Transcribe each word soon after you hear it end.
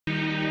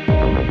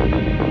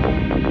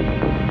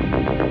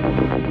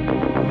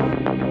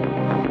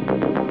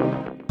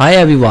Hi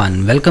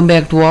everyone, welcome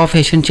back to our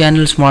fashion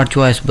channel Smart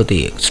Choice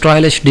Boutique.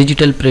 Stylish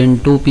digital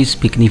print two-piece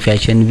bikini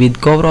fashion with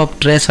cover-up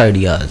dress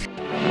ideas.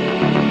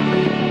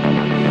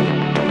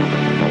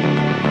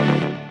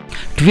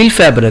 Twill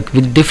fabric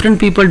with different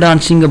people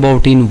dancing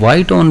about in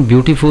white on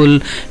beautiful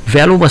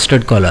velvet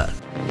mustard color.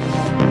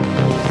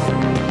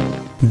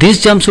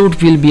 This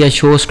jumpsuit will be a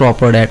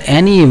showstopper at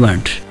any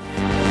event.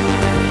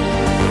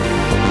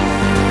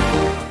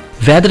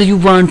 Whether you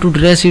want to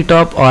dress it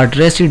up or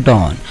dress it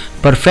down,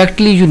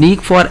 perfectly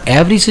unique for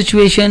every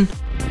situation.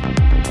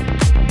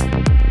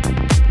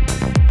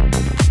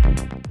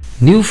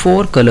 New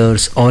 4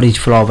 colors orange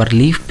flower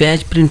leaf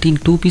patch printing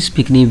two-piece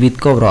bikini with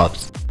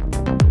cover-ups.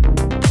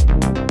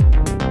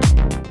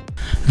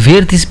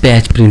 Wear this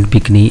patch print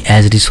bikini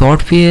as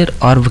resort wear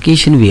or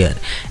vacation wear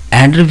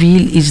and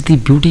reveal is the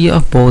beauty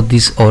of both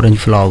this orange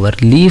flower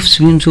leaf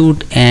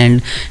swimsuit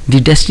and the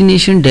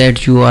destination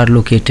that you are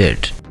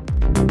located.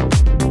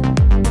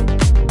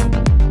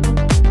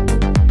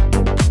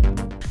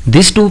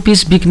 This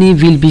two-piece bikini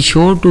will be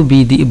sure to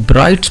be the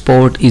bright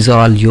spot in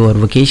all your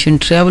vacation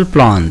travel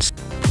plans.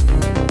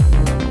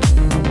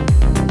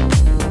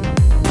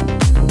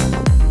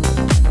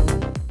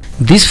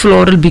 This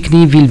floral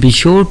bikini will be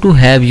sure to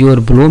have you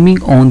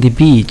blooming on the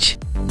beach.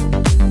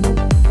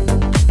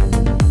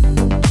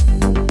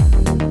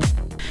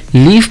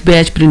 Leaf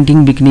patch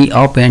printing bikini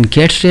up and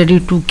get ready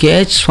to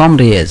catch some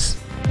rays.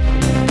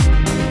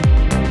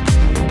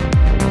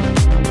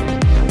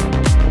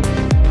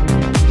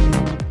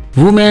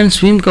 Women's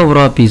swim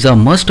cover-up is a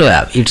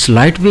must-have. Its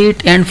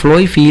lightweight and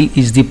flowy feel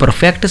is the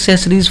perfect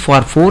accessories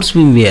for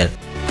swimwear.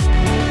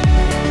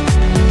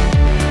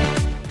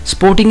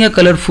 Sporting a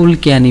colorful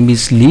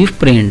cannabis leaf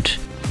print.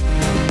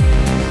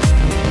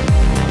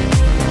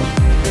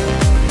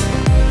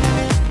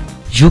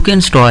 You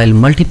can style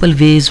multiple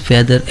ways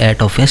whether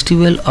at a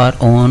festival or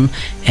on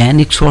an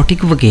exotic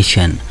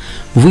vacation.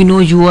 We know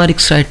you are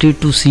excited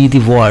to see the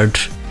world.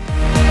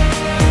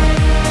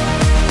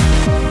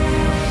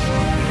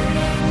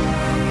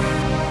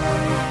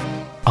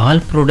 All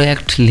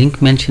product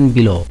link mentioned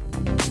below.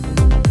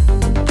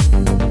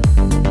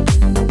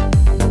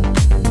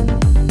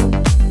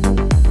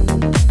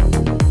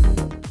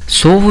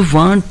 So we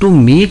want to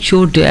make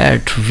sure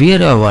that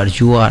wherever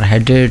you are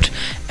headed,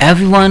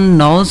 everyone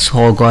knows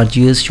how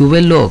gorgeous you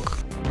will look.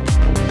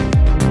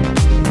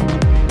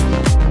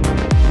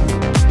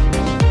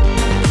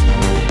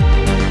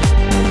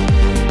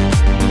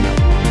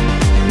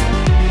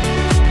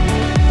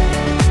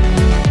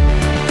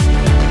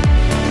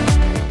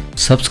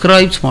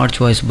 Subscribe Smart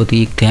Choice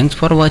Boutique. Thanks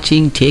for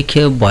watching. Take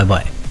care. Bye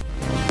bye.